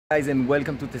Guys, and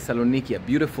welcome to Thessaloniki, a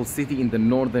beautiful city in the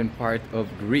northern part of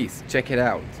Greece. Check it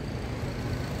out.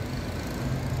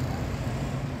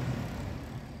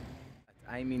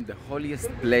 I'm in the holiest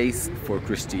place for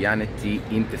Christianity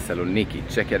in Thessaloniki.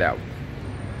 Check it out.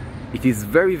 It is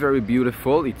very, very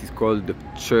beautiful. It is called the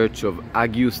Church of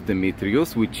Agios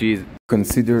Demetrios, which is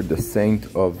considered the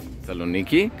saint of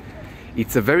Thessaloniki.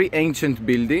 It's a very ancient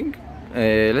building.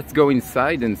 Let's go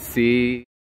inside and see.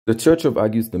 The Church of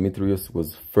Agios Demetrios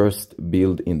was first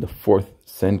built in the 4th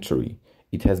century.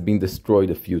 It has been destroyed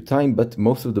a few times, but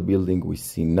most of the building we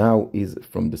see now is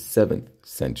from the 7th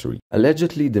century.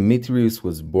 Allegedly, Demetrius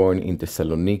was born in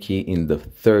Thessaloniki in the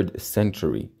 3rd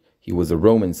century. He was a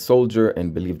Roman soldier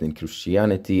and believed in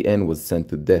Christianity and was sent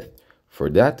to death for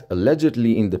that,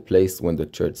 allegedly in the place when the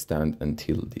church stands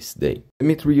until this day.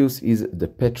 Demetrius is the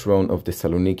patron of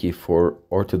Thessaloniki for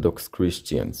Orthodox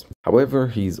Christians. However,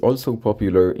 he is also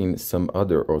popular in some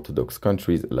other Orthodox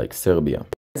countries like Serbia.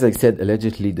 As I said,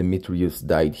 allegedly Demetrius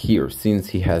died here. Since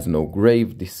he has no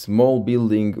grave, this small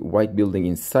building, white building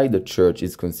inside the church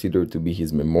is considered to be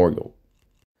his memorial.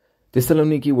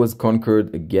 Thessaloniki was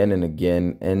conquered again and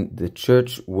again, and the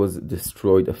church was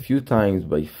destroyed a few times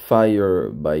by fire,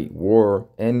 by war,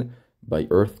 and by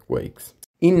earthquakes.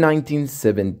 In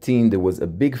 1917, there was a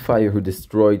big fire who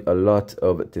destroyed a lot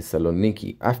of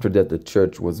Thessaloniki. After that, the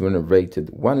church was renovated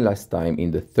one last time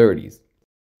in the 30s.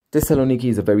 Thessaloniki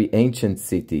is a very ancient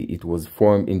city. It was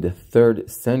formed in the 3rd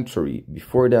century.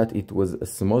 Before that, it was a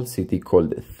small city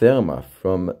called Therma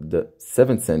from the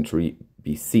 7th century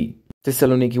BC.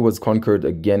 Thessaloniki was conquered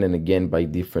again and again by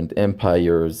different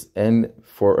empires, and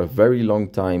for a very long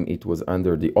time it was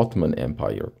under the Ottoman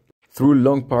Empire. Through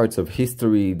long parts of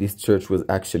history, this church was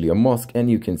actually a mosque, and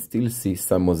you can still see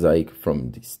some mosaic from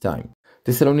this time.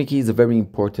 Thessaloniki is a very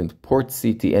important port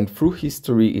city, and through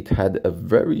history it had a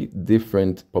very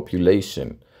different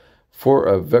population. For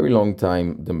a very long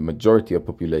time, the majority of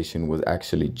population was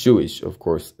actually Jewish. Of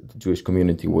course, the Jewish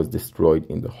community was destroyed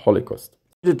in the Holocaust.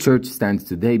 The church stands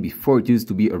today. Before it used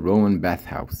to be a Roman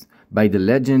bathhouse. By the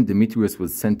legend, Demetrius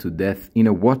was sent to death in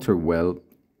a water well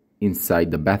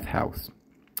inside the bathhouse.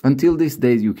 Until these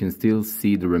days, you can still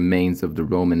see the remains of the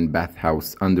Roman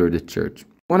bathhouse under the church.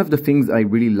 One of the things I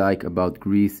really like about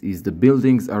Greece is the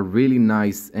buildings are really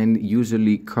nice and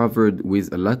usually covered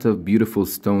with a lot of beautiful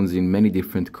stones in many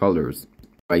different colors.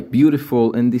 Quite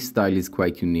beautiful, and this style is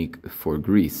quite unique for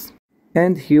Greece.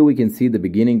 And here we can see the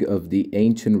beginning of the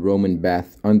ancient Roman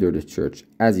bath under the church.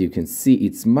 As you can see,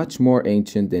 it's much more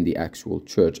ancient than the actual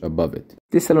church above it.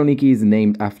 Thessaloniki is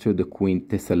named after the queen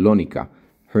Thessalonica.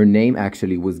 Her name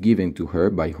actually was given to her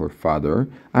by her father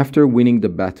after winning the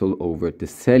battle over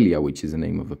Thessalia, which is the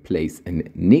name of a place, and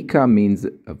Nika means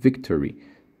a victory.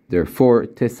 Therefore,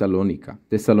 Thessalonica.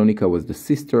 Thessalonica was the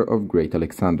sister of great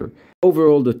Alexander.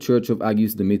 Overall, the Church of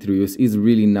Agios Demetrios is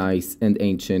really nice and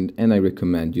ancient, and I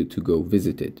recommend you to go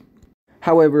visit it.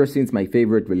 However, since my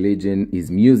favorite religion is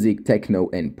music, techno,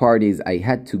 and parties, I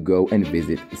had to go and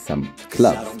visit some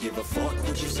clubs.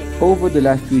 Over the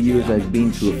last few years, I've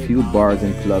been to a few bars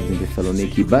and clubs in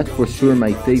Thessaloniki, but for sure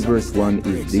my favorite one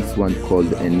is this one called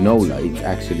Enola. It's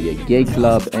actually a gay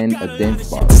club and a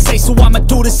dance bar. So I'ma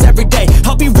do this every day.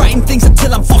 I'll be writing things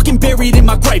until I'm fucking buried in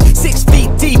my grave. 6 feet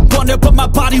deep under, but my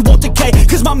body won't decay,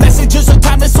 cause my messages are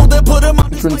timeless, so they'll put them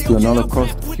on. Entrance to Enola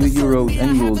costs a few euros,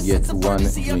 and you will get one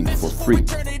drink for free.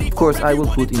 Of course, I will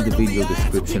put in the video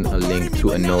description a link to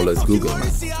Enola's Google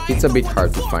Maps. It's a bit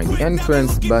hard to find the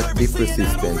entrance, but be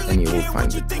persistent and you will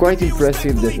find it. Quite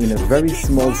impressive that in a very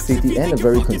small city and a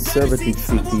very conservative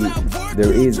city,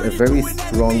 there is a very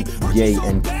strong gay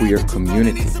and queer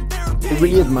community. I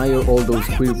really admire all those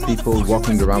queer people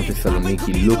walking around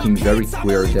Thessaloniki looking very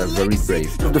queer. They're very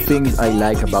brave. One of the things I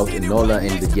like about Enola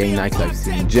and the gay nightlife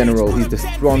scene in general is the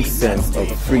strong sense of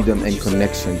freedom and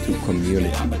connection to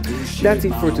community. That's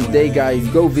it for today, guys.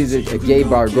 Go visit a gay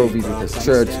bar, go visit a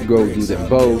church, go do them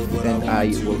both, and I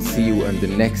will see you on the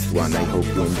next one. I hope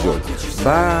you enjoy.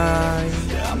 Bye!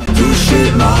 Do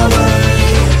shit my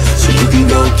way, so you can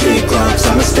go kick rocks.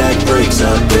 I'ma stack bricks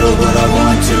up, build what I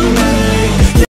want to.